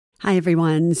Hi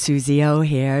everyone, Suze O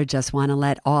here. Just want to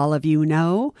let all of you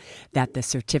know that the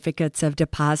certificates of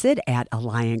deposit at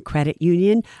Alliant Credit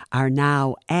Union are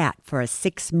now at, for a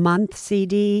 6-month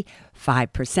CD,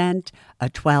 5%, a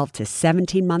 12 to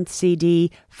 17-month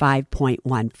CD,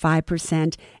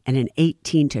 5.15%, and an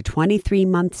 18 to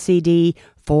 23-month CD,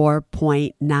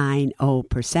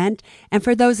 4.90%. And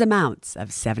for those amounts of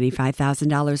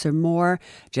 $75,000 or more,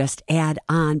 just add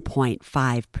on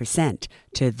 0.5%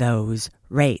 to those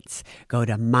rates. Go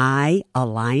to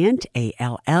myalliant,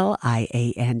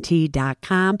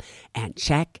 ALLIANT.com and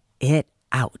check it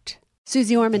out.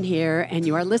 Suze Orman here, and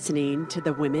you are listening to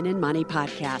the Women in Money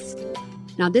podcast.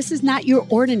 Now, this is not your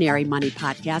ordinary money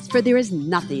podcast, for there is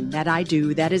nothing that I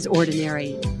do that is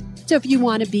ordinary. So if you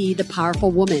want to be the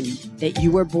powerful woman that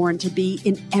you were born to be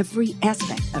in every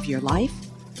aspect of your life,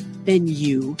 then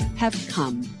you have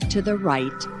come to the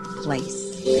right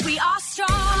place. We are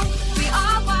strong, we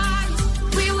are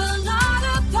wise, we will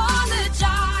not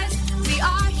apologize. We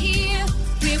are here,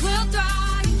 we will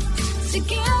thrive,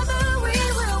 together we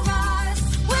will rise.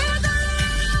 We're the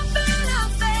lamp in our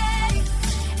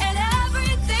faith, and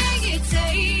everything it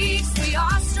takes. We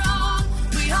are strong,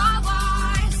 we are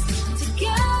wise,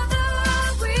 together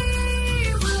we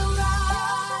will rise.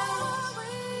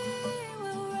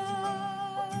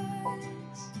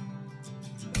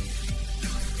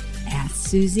 Ask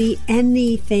Suze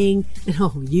anything.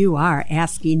 No, you are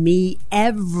asking me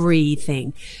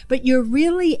everything. But you're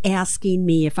really asking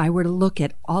me if I were to look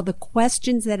at all the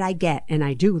questions that I get, and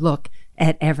I do look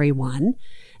at everyone.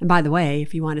 And by the way,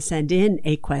 if you want to send in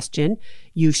a question,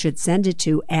 you should send it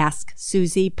to Ask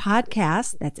Suze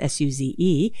Podcast. That's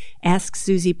S-U-Z-E, Ask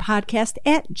Suze Podcast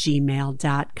at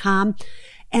gmail.com.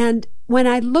 And when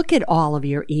I look at all of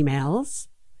your emails,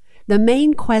 the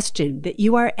main question that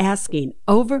you are asking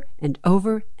over and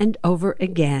over and over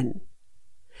again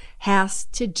has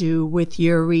to do with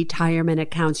your retirement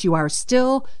accounts. You are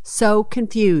still so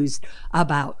confused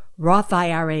about Roth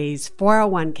IRAs,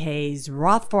 401ks,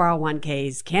 Roth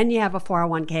 401ks. Can you have a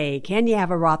 401k? Can you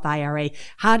have a Roth IRA?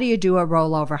 How do you do a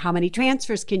rollover? How many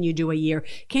transfers can you do a year?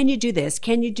 Can you do this?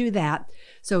 Can you do that?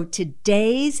 So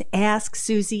today's Ask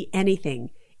Suze Anything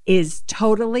is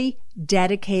totally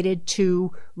dedicated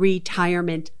to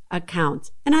retirement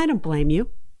accounts. And I don't blame you.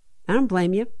 I don't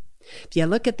blame you. If you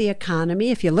look at the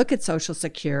economy, if you look at Social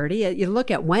Security, you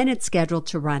look at when it's scheduled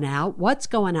to run out, what's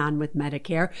going on with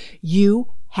Medicare,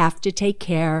 you have to take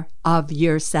care of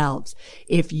yourselves.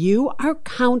 If you are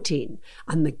counting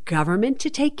on the government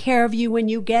to take care of you when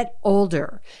you get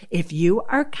older, if you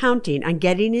are counting on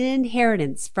getting an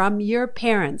inheritance from your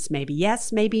parents, maybe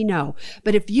yes, maybe no,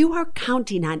 but if you are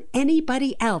counting on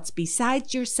anybody else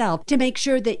besides yourself to make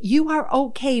sure that you are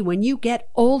okay when you get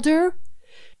older,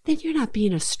 then you're not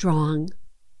being a strong,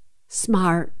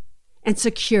 smart, and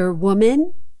secure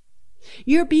woman.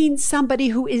 You're being somebody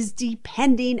who is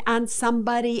depending on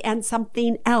somebody and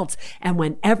something else. And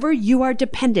whenever you are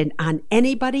dependent on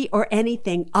anybody or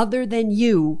anything other than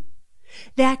you,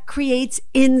 that creates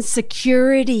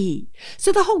insecurity.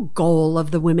 So the whole goal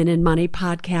of the Women in Money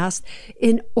podcast,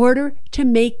 in order to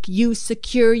make you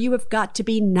secure, you have got to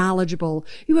be knowledgeable.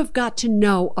 You have got to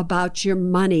know about your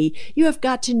money. You have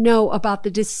got to know about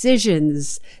the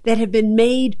decisions that have been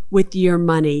made with your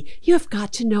money. You have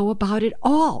got to know about it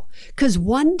all. Because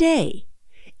one day,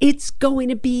 it's going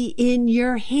to be in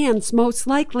your hands, most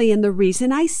likely. And the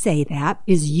reason I say that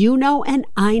is you know and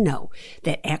I know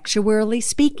that actuarially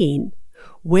speaking,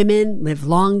 women live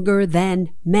longer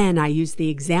than men. I use the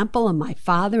example of my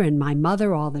father and my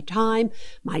mother all the time.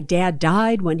 My dad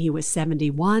died when he was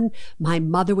 71. My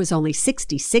mother was only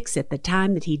 66 at the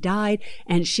time that he died,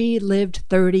 and she lived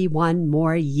 31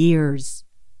 more years.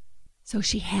 So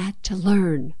she had to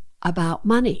learn about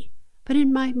money. But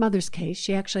in my mother's case,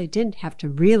 she actually didn't have to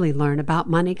really learn about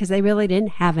money because they really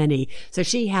didn't have any. So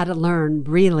she had to learn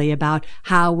really about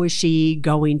how was she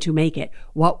going to make it?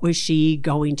 What was she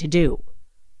going to do?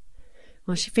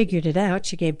 Well, she figured it out.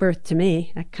 She gave birth to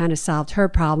me. That kind of solved her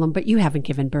problem, but you haven't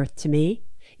given birth to me.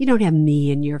 You don't have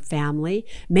me in your family.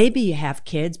 Maybe you have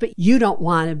kids, but you don't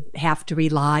want to have to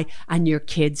rely on your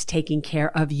kids taking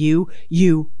care of you.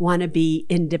 You want to be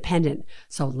independent.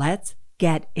 So let's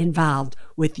get involved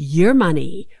with your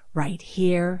money right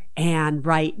here and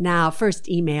right now. First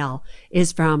email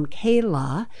is from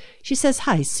Kayla. She says,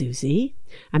 "Hi, Suze.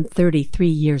 I'm 33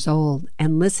 years old,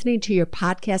 and listening to your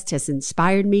podcast has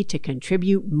inspired me to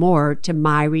contribute more to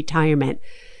my retirement."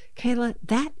 Kayla,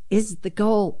 that is the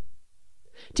goal.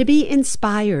 to be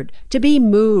inspired, to be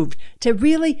moved, to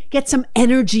really get some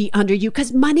energy under you,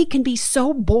 because money can be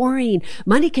so boring.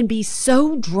 Money can be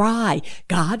so dry.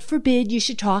 God forbid you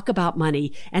should talk about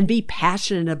money and be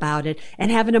passionate about it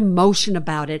and have an emotion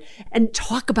about it and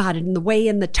talk about it in the way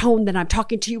and the tone that I'm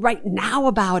talking to you right now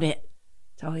about it.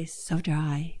 It's always so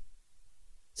dry,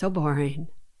 so boring,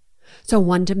 so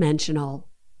one-dimensional,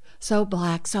 so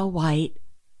black, so white.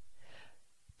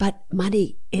 But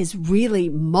money is really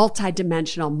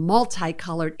multidimensional,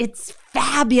 multicolored. It's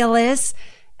fabulous.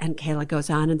 And Kayla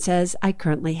goes on and says, I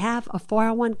currently have a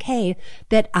 401k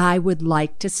that I would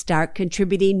like to start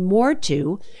contributing more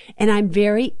to, and I'm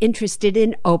very interested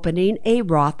in opening a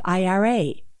Roth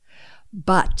IRA.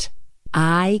 But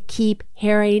I keep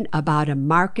hearing about a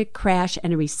market crash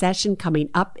and a recession coming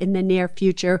up in the near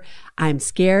future. I'm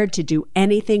scared to do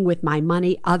anything with my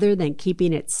money other than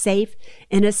keeping it safe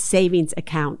in a savings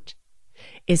account.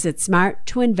 Is it smart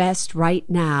to invest right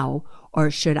now,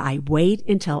 or should I wait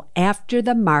until after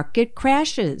the market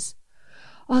crashes?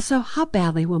 Also, how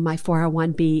badly will my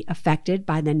 401 be affected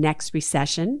by the next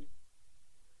recession?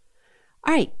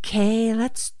 All right, Kay,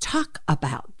 let's talk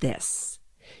about this.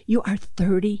 You are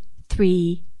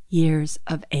 33 years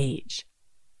of age.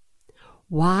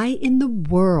 Why in the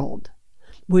world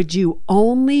would you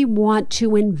only want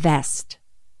to invest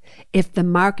if the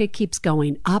market keeps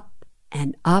going up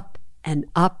and up and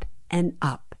up and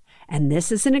up? And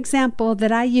this is an example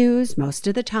that I use most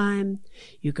of the time.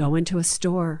 You go into a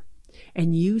store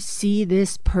and you see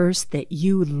this purse that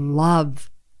you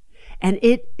love, and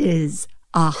it is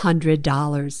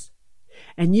 $100.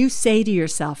 And you say to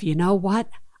yourself, you know what?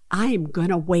 I am going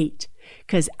to wait,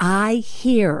 because I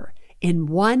hear in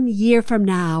 1 year from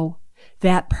now,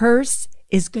 that purse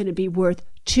is going to be worth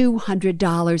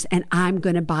 $200 and I'm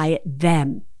going to buy it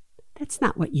then. That's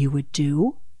not what you would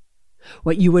do.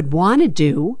 What you would want to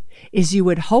do is you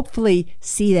would hopefully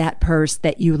see that purse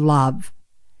that you love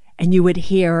and you would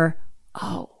hear,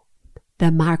 oh,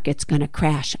 the market's going to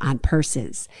crash on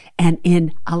purses. And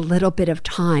in a little bit of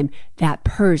time, that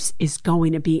purse is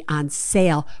going to be on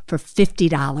sale for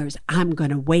 $50. I'm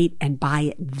going to wait and buy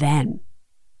it then.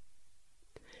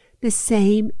 The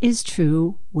same is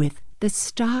true with the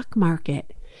stock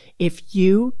market. If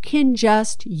you can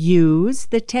just use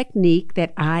the technique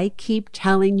that I keep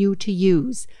telling you to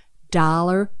use,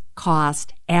 dollar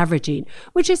cost averaging,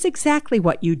 which is exactly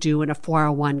what you do in a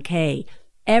 401k.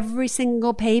 Every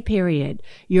single pay period,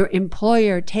 your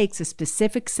employer takes a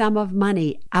specific sum of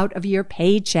money out of your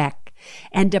paycheck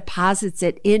and deposits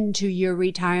it into your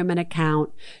retirement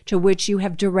account, to which you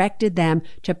have directed them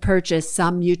to purchase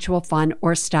some mutual fund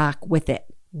or stock with it.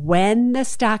 When the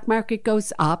stock market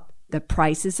goes up, the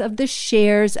prices of the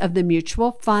shares of the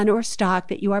mutual fund or stock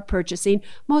that you are purchasing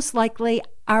most likely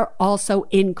are also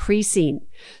increasing.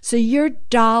 So your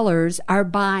dollars are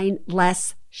buying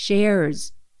less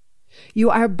shares. You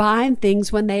are buying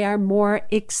things when they are more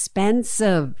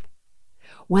expensive.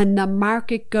 When the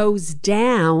market goes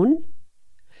down,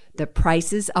 the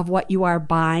prices of what you are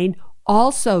buying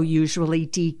also usually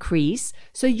decrease,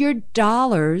 so your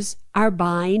dollars are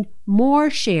buying more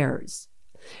shares.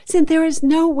 Since there is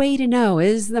no way to know,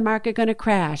 is the market going to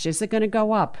crash? Is it going to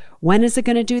go up? When is it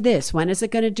going to do this? When is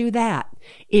it going to do that?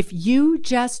 If you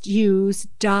just use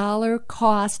dollar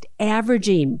cost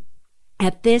averaging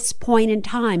at this point in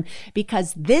time,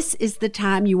 because this is the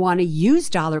time you want to use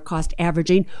dollar cost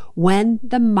averaging when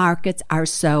the markets are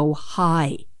so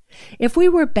high. If we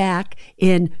were back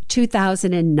in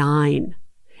 2009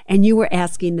 and you were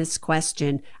asking this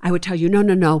question, I would tell you,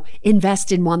 no,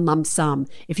 invest in one lump sum.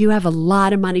 If you have a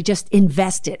lot of money, just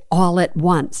invest it all at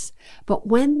once. But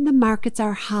when the markets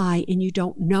are high and you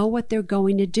don't know what they're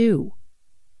going to do,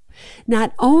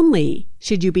 not only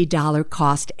should you be dollar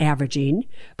cost averaging,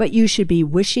 but you should be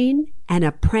wishing and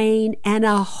a praying and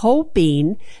a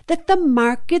hoping that the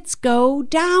markets go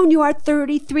down. You are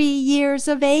 33 years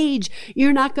of age.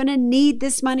 You're not going to need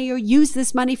this money or use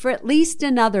this money for at least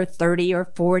another 30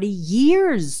 or 40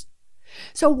 years.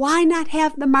 So why not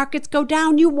have the markets go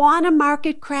down? You want a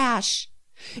market crash.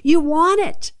 You want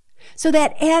it. So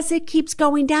that as it keeps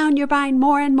going down, you're buying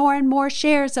more and more and more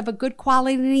shares of a good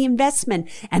quality investment.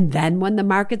 And then when the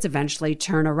markets eventually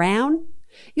turn around,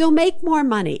 you'll make more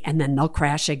money, and then they'll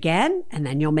crash again, and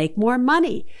then you'll make more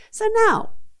money. So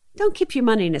no, don't keep your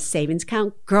money in a savings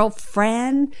account,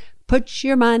 girlfriend. Put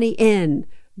your money in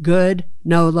good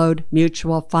no-load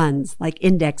mutual funds like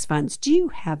index funds. Do you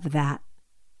have that?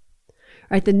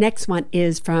 right, the next one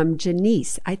is from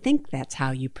Janice. I think that's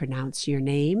how you pronounce your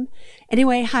name.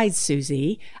 Anyway, hi,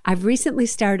 Susie. I've recently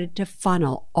started to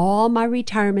funnel all my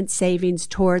retirement savings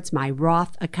towards my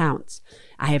Roth accounts.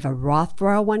 I have a Roth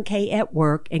 401k at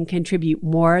work and contribute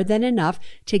more than enough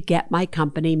to get my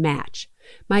company match.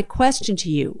 My question to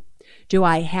you, do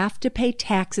I have to pay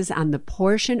taxes on the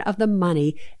portion of the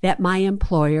money that my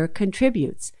employer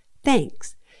contributes?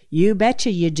 Thanks. You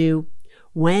betcha you do.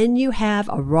 When you have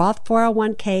a Roth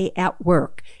 401k at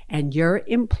work and your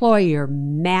employer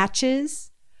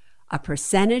matches a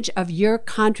percentage of your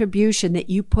contribution that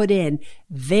you put in,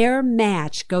 their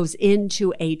match goes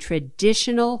into a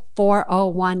traditional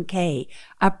 401k,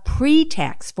 a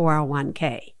pre-tax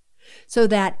 401k. So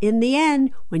that in the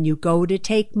end, when you go to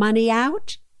take money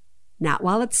out, not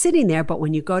while it's sitting there, but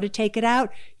when you go to take it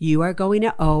out, you are going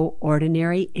to owe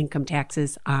ordinary income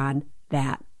taxes on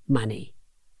that money.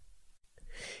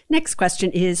 Next question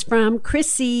is from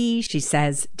Chrissy. She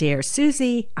says, Dear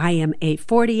Susie, I am a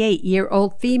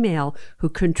 48-year-old female who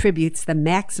contributes the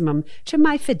maximum to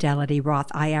my Fidelity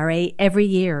Roth IRA every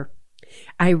year.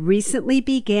 I recently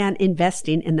began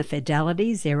investing in the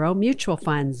Fidelity Zero mutual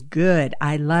funds. Good.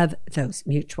 I love those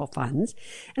mutual funds.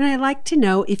 And I'd like to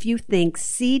know if you think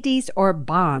CDs or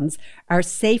bonds are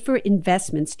safer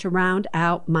investments to round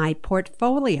out my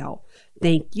portfolio.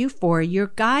 Thank you for your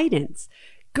guidance.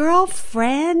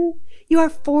 Girlfriend, you are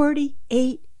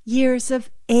 48 years of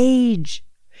age.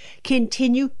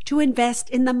 Continue to invest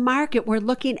in the market. We're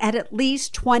looking at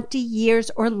least 20 years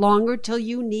or longer till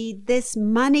you need this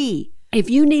money. If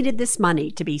you needed this money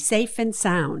to be safe and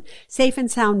sound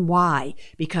why?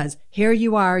 Because here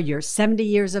you are, you're 70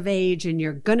 years of age and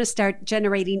you're going to start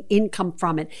generating income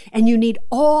from it. And you need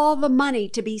all the money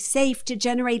to be safe to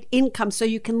generate income so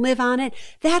you can live on it.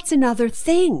 That's another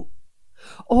thing.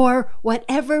 Or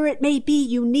whatever it may be,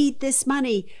 you need this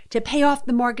money to pay off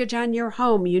the mortgage on your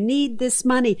home. You need this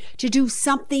money to do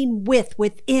something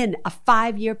within a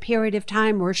 5-year period of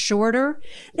time or shorter.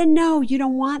 Then no, you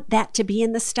don't want that to be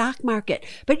in the stock market.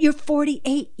 But you're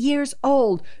 48 years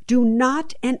old. Do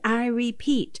not, and I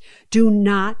repeat, do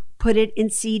not put it in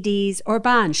CDs or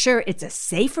bonds. Sure, it's a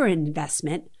safer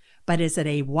investment, but is it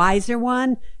a wiser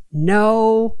one?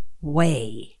 No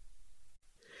way.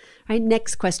 All right,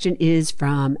 next question is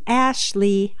from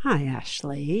Ashley. Hi,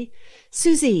 Ashley.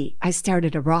 Susie, I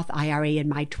started a Roth IRA in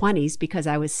my 20s because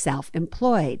I was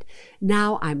self-employed.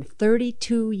 Now I'm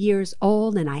 32 years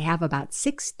old and I have about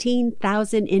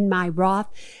 $16,000 in my Roth,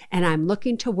 and I'm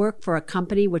looking to work for a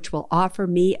company which will offer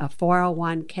me a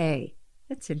 401k.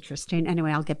 That's interesting. Anyway,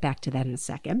 I'll get back to that in a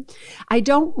second. I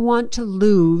don't want to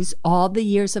lose all the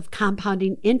years of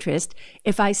compounding interest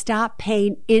if I stop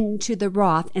paying into the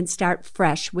Roth and start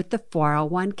fresh with the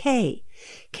 401k.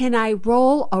 Can I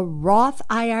roll a Roth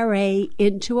IRA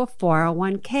into a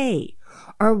 401k?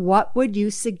 Or what would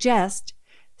you suggest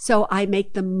so I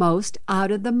make the most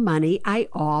out of the money I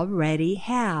already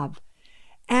have?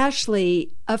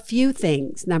 Ashley, a few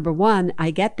things. Number one,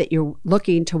 I get that you're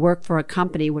looking to work for a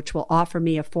company which will offer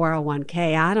me a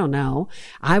 401k. I don't know.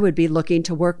 I would be looking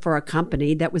to work for a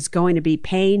company that was going to be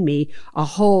paying me a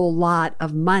whole lot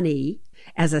of money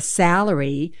as a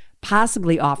salary,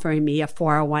 possibly offering me a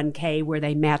 401k where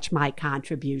they match my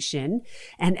contribution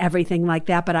and everything like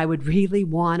that. But I would really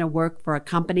want to work for a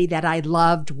company that I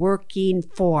loved working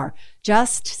for.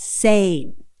 Just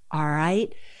saying. All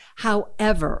right.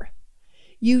 However,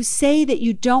 you say that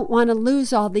you don't want to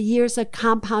lose all the years of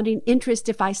compounding interest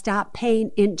if I stop paying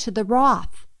into the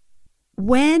Roth.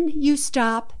 When you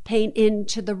stop paying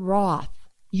into the Roth,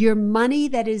 your money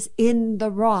that is in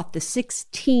the Roth, the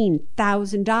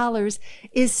 $16,000,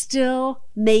 is still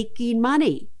making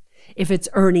money. If it's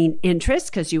earning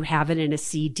interest because you have it in a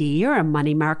CD or a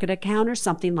money market account or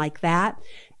something like that,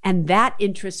 and that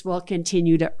interest will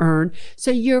continue to earn.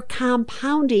 So your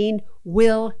compounding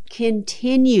will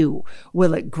continue.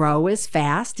 Will it grow as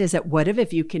fast as it would have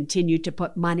if you continued to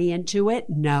put money into it?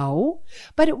 No,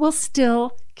 but it will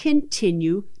still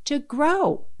continue to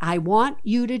grow. I want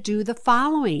you to do the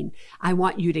following. I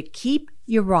want you to keep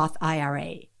your Roth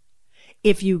IRA.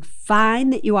 If you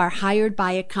find that you are hired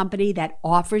by a company that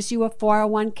offers you a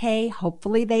 401k,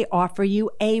 hopefully they offer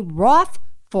you a Roth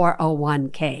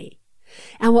 401k.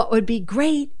 And what would be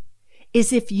great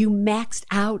is if you maxed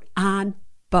out on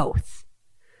both.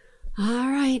 All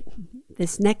right.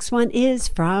 This next one is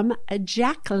from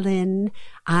Jacqueline.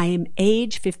 I am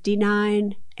age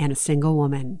 59 and a single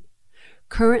woman.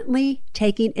 Currently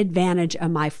taking advantage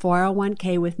of my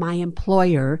 401k with my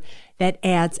employer that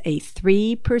adds a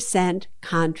 3%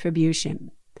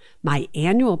 contribution. My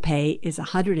annual pay is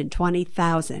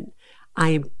 $120,000. I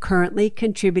am currently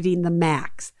contributing the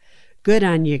max. Good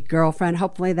on you, girlfriend.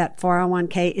 Hopefully that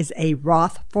 401k is a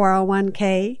Roth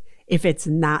 401k. If it's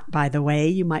not, by the way,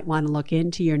 you might want to look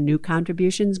into your new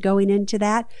contributions going into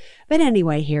that. But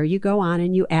anyway, here you go on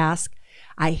and you ask,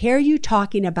 I hear you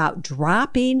talking about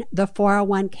dropping the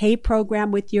 401k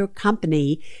program with your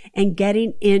company and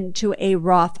getting into a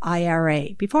Roth IRA.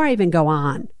 Before I even go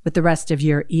on with the rest of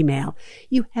your email,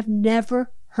 you have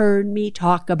never heard me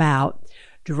talk about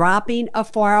dropping a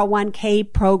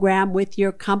 401k program with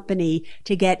your company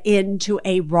to get into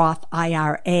a Roth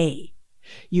IRA.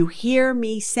 You hear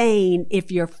me saying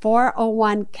if your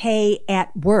 401k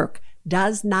at work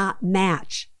does not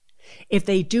match, if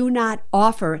they do not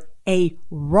offer a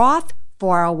Roth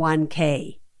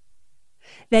 401k,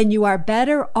 then you are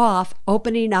better off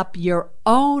opening up your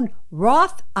own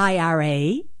Roth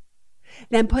IRA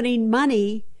than putting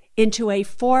money into a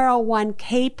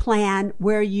 401k plan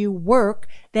where you work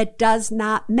that does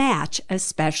not match,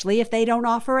 especially if they don't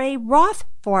offer a Roth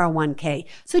 401k.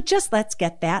 So just let's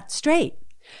get that straight.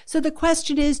 So the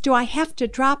question is, do I have to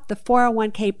drop the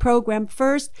 401k program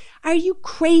first? Are you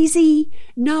crazy?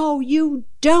 No, you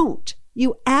don't.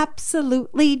 You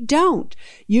absolutely don't.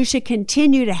 You should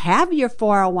continue to have your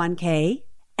 401k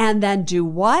and then do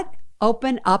what?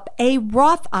 Open up a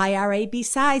Roth IRA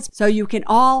besides. So you can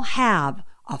all have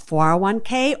a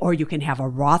 401k, or you can have a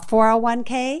Roth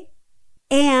 401k,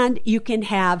 and you can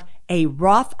have a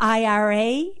Roth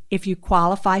IRA if you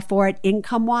qualify for it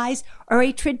income-wise, or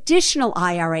a traditional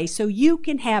IRA, so you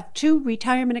can have two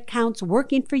retirement accounts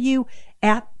working for you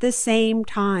at the same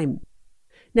time.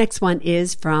 Next one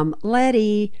is from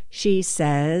Letty. She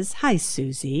says, Hi,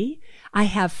 Susie. I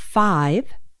have 5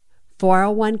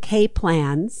 401k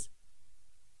plans.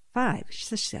 5. She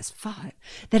says 5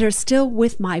 that are still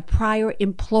with my prior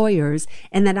employers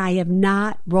and that I have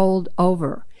not rolled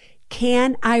over.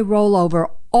 Can I roll over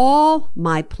all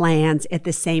my plans at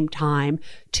the same time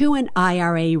to an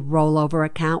IRA rollover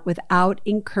account without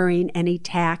incurring any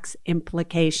tax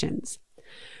implications?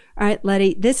 All right,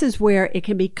 Letty, this is where it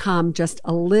can become just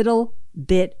a little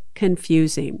bit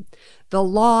confusing. The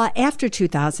law after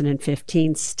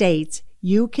 2015 states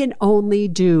you can only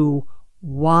do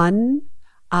one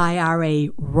IRA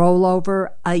rollover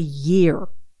a year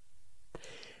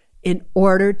in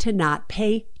order to not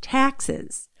pay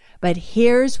taxes. But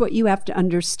here's what you have to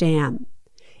understand.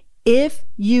 If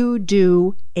you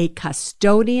do a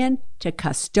custodian to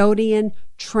custodian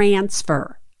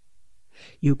transfer,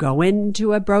 you go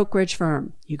into a brokerage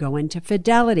firm, you go into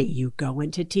Fidelity, you go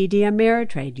into TD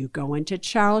Ameritrade, you go into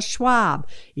Charles Schwab,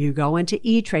 you go into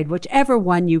E-Trade, whichever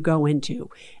one you go into,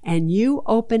 and you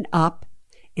open up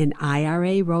an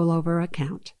IRA rollover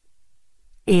account.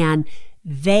 And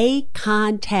they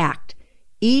contact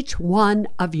each one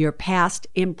of your past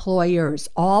employers,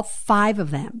 all 5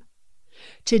 of them,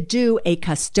 to do a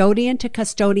custodian to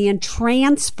custodian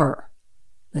transfer.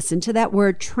 Listen to that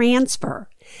word, transfer.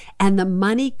 And the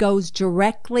money goes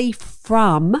directly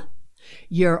from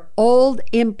your old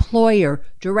employer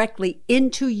directly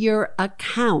into your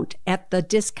account at the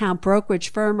discount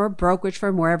brokerage firm or brokerage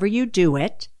firm, wherever you do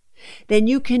it. Then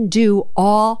you can do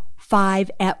all 5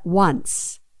 at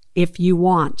once if you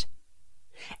want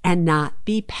and not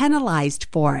be penalized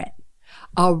for it.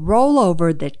 A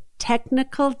rollover, the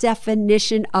technical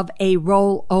definition of a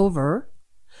rollover,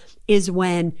 is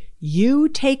when you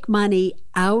take money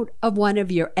out of one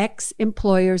of your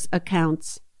ex-employer's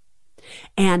accounts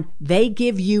and they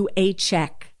give you a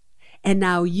check. And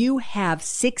now you have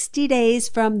 60 days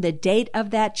from the date of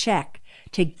that check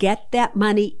to get that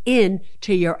money in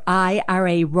to your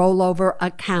IRA rollover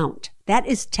account. That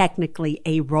is technically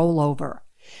a rollover.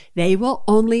 They will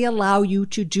only allow you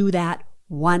to do that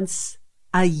once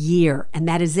a year, and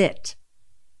that is it.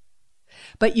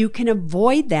 But you can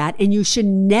avoid that, and you should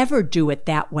never do it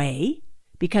that way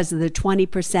because of the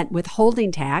 20%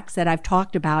 withholding tax that I've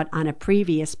talked about on a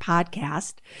previous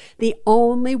podcast. The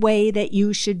only way that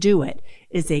you should do it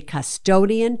is a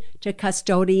custodian to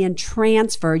custodian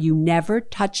transfer. You never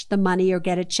touch the money or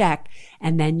get a check,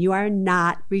 and then you are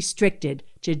not restricted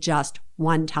to just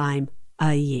one time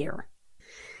a year.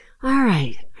 All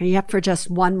right. Are you up for just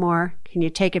one more? Can you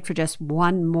take it for just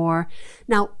one more?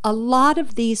 Now, a lot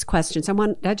of these questions,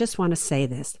 I just want to say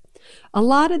this. A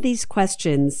lot of these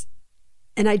questions,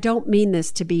 and I don't mean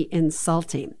this to be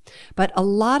insulting, but a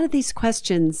lot of these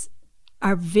questions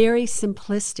are very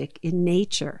simplistic in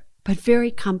nature, but very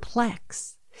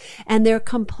complex. And they're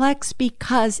complex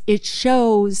because it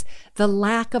shows the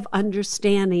lack of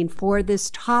understanding for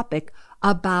this topic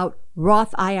about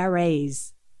Roth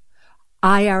IRAs,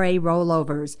 IRA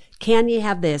rollovers. Can you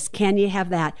have this? Can you have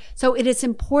that? So it is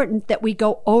important that we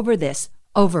go over this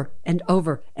over and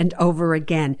over and over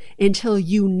again until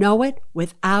you know it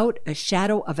without a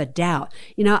shadow of a doubt.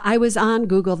 You know, I was on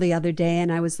Google the other day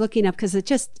and I was looking up because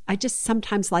I just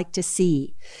sometimes like to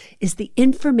see, is the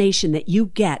information that you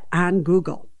get on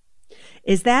Google,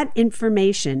 is that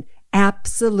information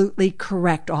absolutely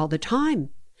correct all the time?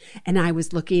 And I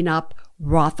was looking up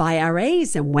Roth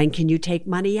IRAs and when can you take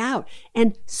money out?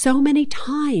 And so many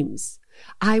times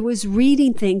I was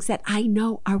reading things that I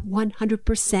know are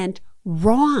 100%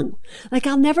 wrong. Like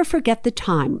I'll never forget the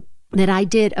time that I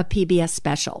did a PBS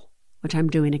special, which I'm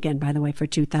doing again, by the way, for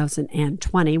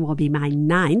 2020 will be my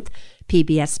 9th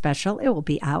PBS special. It will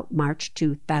be out March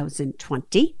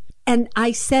 2020. And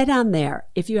I said on there,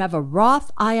 if you have a Roth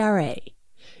IRA,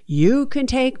 you can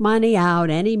take money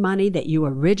out, any money that you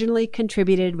originally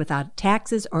contributed without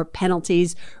taxes or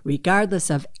penalties, regardless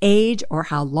of age or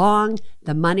how long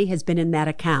the money has been in that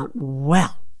account.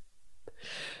 Well,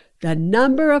 the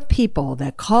number of people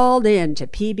that called in to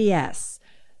PBS,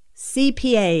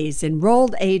 CPAs,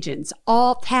 enrolled agents,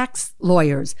 all tax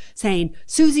lawyers saying,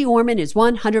 Suze Orman is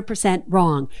 100%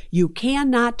 wrong. You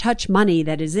cannot touch money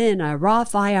that is in a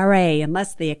Roth IRA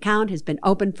unless the account has been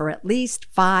open for at least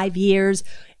 5 years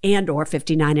and or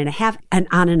 59 and a half, and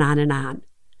on and on and on.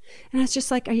 And I was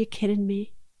just like, are you kidding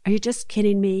me? Are you just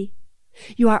kidding me?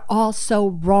 You are all so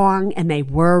wrong, and they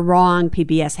were wrong.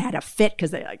 PBS had a fit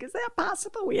because they're like, is that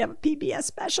possible? We have a PBS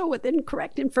special with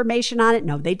incorrect information on it.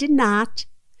 No, they did not.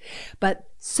 But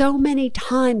so many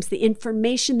times the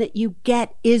information that you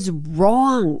get is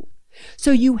wrong.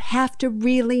 So you have to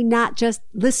really not just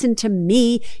listen to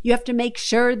me. You have to make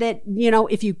sure that, you know,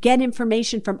 if you get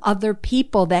information from other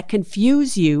people that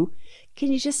confuse you,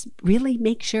 can you just really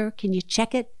make sure? Can you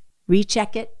check it,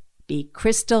 recheck it, be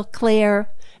crystal clear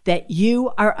that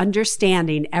you are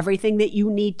understanding everything that you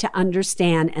need to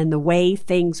understand and the way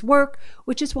things work,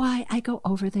 which is why I go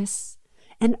over this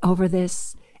and over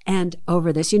this and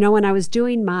over this. You know, when I was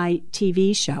doing my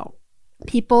TV show,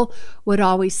 people would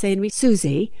always say to me,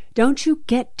 Suze, don't you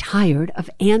get tired of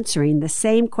answering the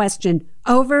same question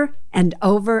over and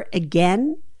over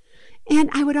again?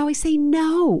 And I would always say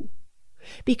no,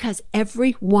 because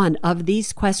every one of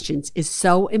these questions is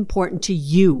so important to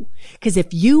you. Because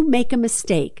if you make a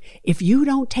mistake, if you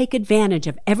don't take advantage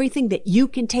of everything that you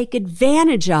can take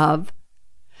advantage of,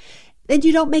 then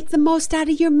you don't make the most out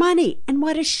of your money. And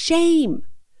what a shame.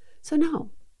 So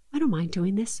no, I don't mind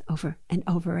doing this over and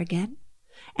over again.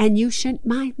 And you shouldn't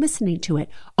mind listening to it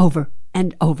over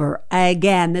and over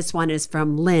again. This one is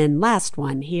from Lynn. Last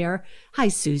one here. Hi,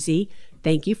 Suze.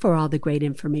 Thank you for all the great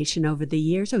information over the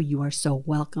years. Oh, you are so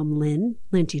welcome, Lynn.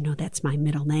 Lynn, do you know that's my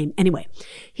middle name? Anyway,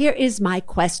 here is my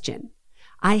question.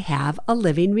 I have a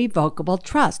living revocable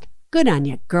trust. Good on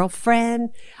you,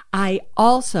 girlfriend. I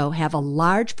also have a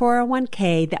large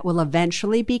 401k that will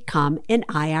eventually become an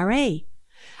IRA.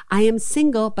 I am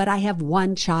single, but I have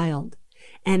one child.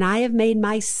 And I have made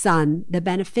my son the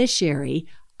beneficiary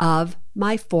of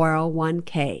my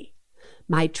 401k.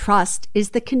 My trust is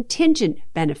the contingent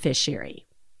beneficiary.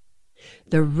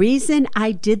 The reason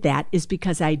I did that is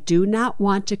because I do not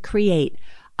want to create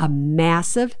a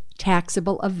massive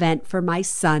taxable event for my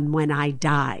son when I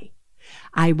die.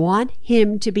 I want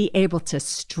him to be able to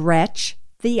stretch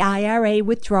the IRA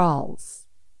withdrawals.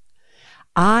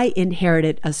 I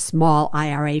inherited a small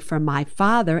IRA from my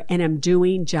father, and am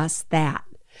doing just that.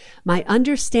 My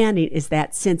understanding is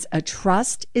that since a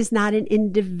trust is not an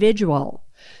individual,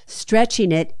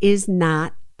 stretching it is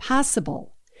not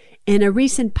possible. In a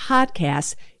recent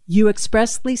podcast, you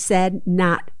expressly said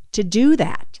not to do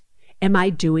that. Am I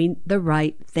doing the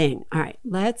right thing? All right,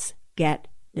 let's get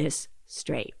this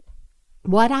straight.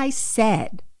 What I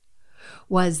said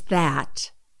was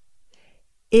that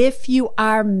if you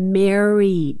are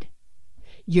married,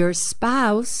 your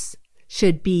spouse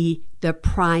should be the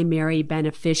primary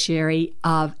beneficiary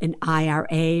of an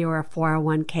IRA or a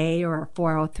 401k or a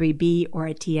 403b or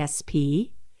a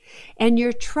TSP, and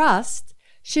your trust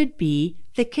should be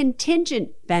the contingent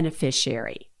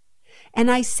beneficiary. And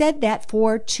I said that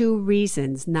for two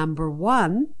reasons. Number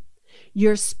one,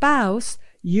 your spouse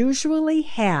usually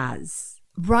has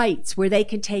rights where they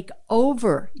can take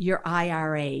over your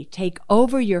IRA, take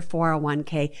over your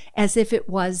 401k as if it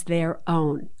was their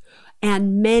own.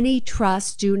 And many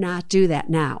trusts do not do that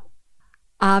now.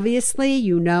 Obviously,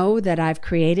 you know that I've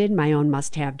created my own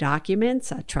must-have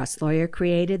documents. A trust lawyer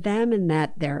created them and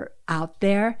that they're out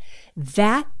there.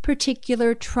 That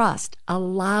particular trust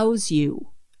allows you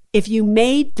If you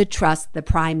made the trust the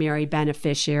primary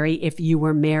beneficiary, if you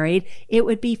were married, it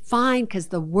would be fine because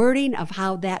the wording of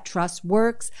how that trust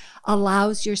works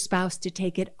allows your spouse to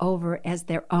take it over as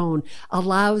their own,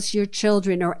 allows your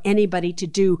children or anybody to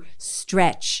do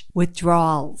stretch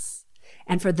withdrawals.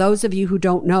 And for those of you who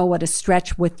don't know what a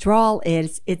stretch withdrawal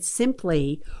is, it's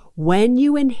simply when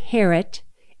you inherit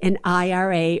an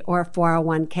IRA or a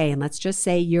 401k, and let's just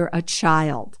say you're a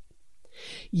child,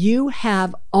 you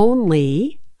have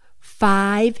only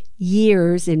 5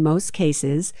 years in most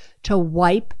cases to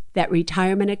wipe that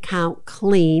retirement account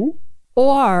clean,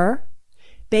 or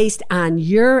based on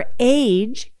your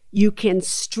age, you can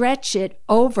stretch it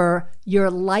over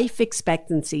your life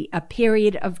expectancy, a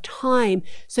period of time,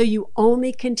 so you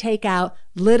only can take out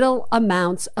little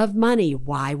amounts of money.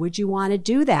 Why would you want to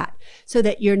do that? So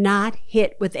that you're not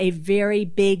hit with a very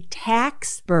big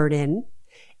tax burden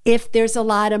if there's a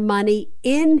lot of money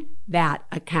in that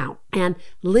account. And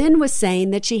Lynn was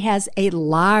saying that she has a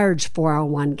large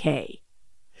 401k.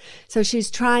 So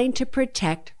she's trying to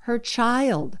protect her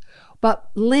child. But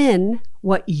Lynn,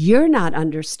 what you're not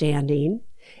understanding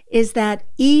is that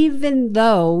even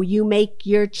though you make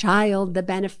your child the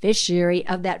beneficiary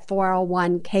of that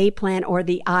 401k plan or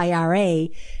the IRA,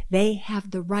 they have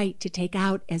the right to take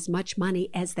out as much money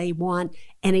as they want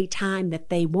anytime that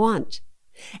they want.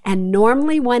 And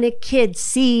normally when a kid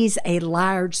sees a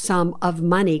large sum of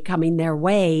money coming their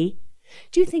way,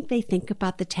 do you think they think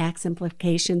about the tax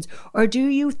implications? Or do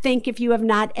you think, if you have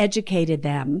not educated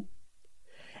them,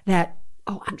 that,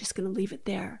 oh, I'm just going to leave it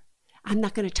there. I'm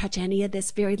not going to touch any of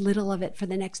this, very little of it, for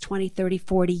the next 20, 30,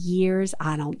 40 years?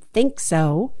 I don't think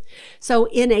so. So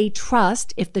in a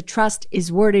trust, if the trust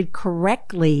is worded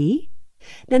correctly,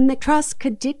 then the trust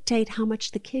could dictate how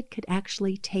much the kid could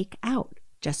actually take out,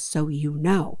 just so you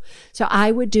know. So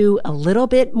I would do a little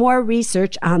bit more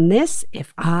research on this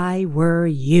if I were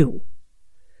you.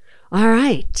 All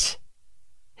right.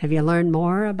 Have you learned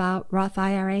more about Roth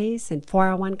IRAs and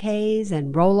 401ks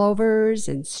and rollovers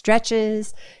and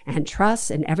stretches and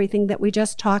trusts and everything that we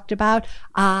just talked about?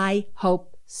 I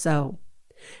hope so.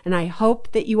 And I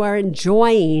hope that you are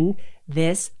enjoying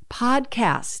this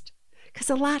podcast, because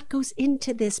a lot goes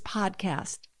into this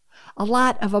podcast. A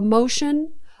lot of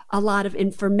emotion, a lot of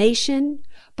information,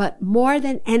 but more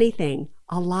than anything,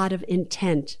 a lot of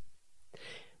intent.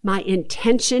 My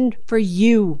intention for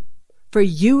you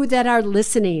that are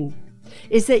listening,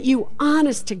 is that you,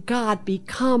 honest to God,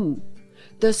 become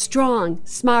the strong,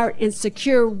 smart, and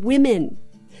secure women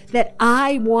that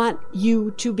I want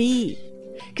you to be.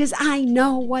 Because I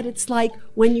know what it's like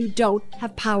when you don't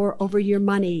have power over your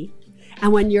money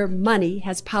and when your money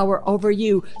has power over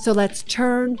you. So let's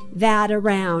turn that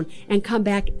around and come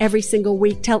back every single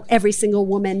week. Tell every single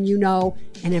woman you know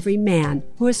and every man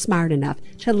who is smart enough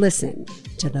to listen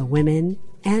to the Women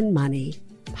and Money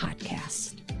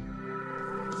podcast.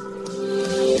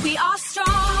 We are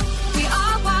strong, we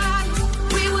are wise,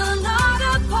 we will not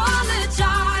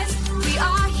apologize. We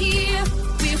are here,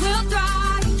 we will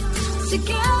thrive.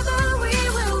 Together we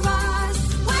will rise.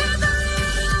 With a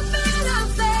little bit of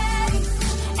faith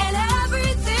and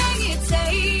everything it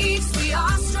takes. We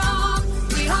are strong,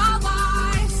 we are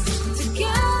wise.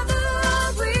 Together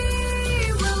we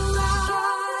will rise.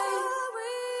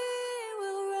 We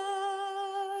will rise.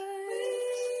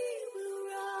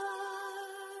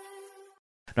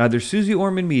 Neither Suze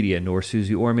Orman Media nor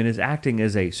Suze Orman is acting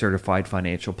as a certified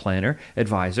financial planner,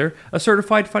 advisor, a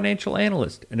certified financial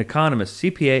analyst, an economist,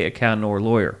 CPA, accountant, or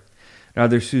lawyer.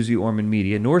 Neither Suze Orman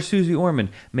Media nor Suze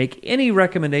Orman make any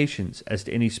recommendations as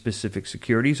to any specific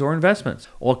securities or investments.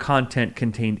 All content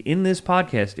contained in this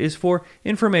podcast is for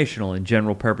informational and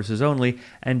general purposes only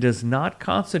and does not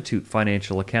constitute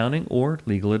financial accounting or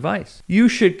legal advice. You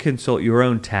should consult your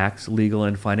own tax, legal,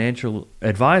 and financial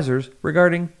advisors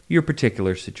regarding your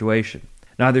particular situation.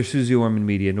 Neither Suze Orman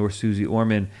Media nor Suze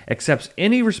Orman accepts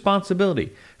any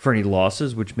responsibility for any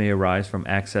losses which may arise from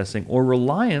accessing or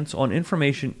reliance on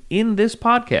information in this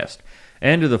podcast.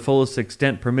 And to the fullest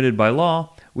extent permitted by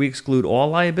law, we exclude all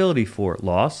liability for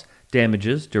loss,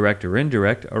 damages, direct or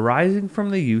indirect, arising from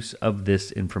the use of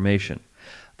this information.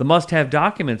 The must-have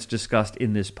documents discussed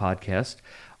in this podcast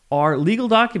are legal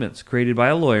documents created by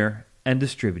a lawyer and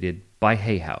distributed by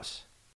Hay House.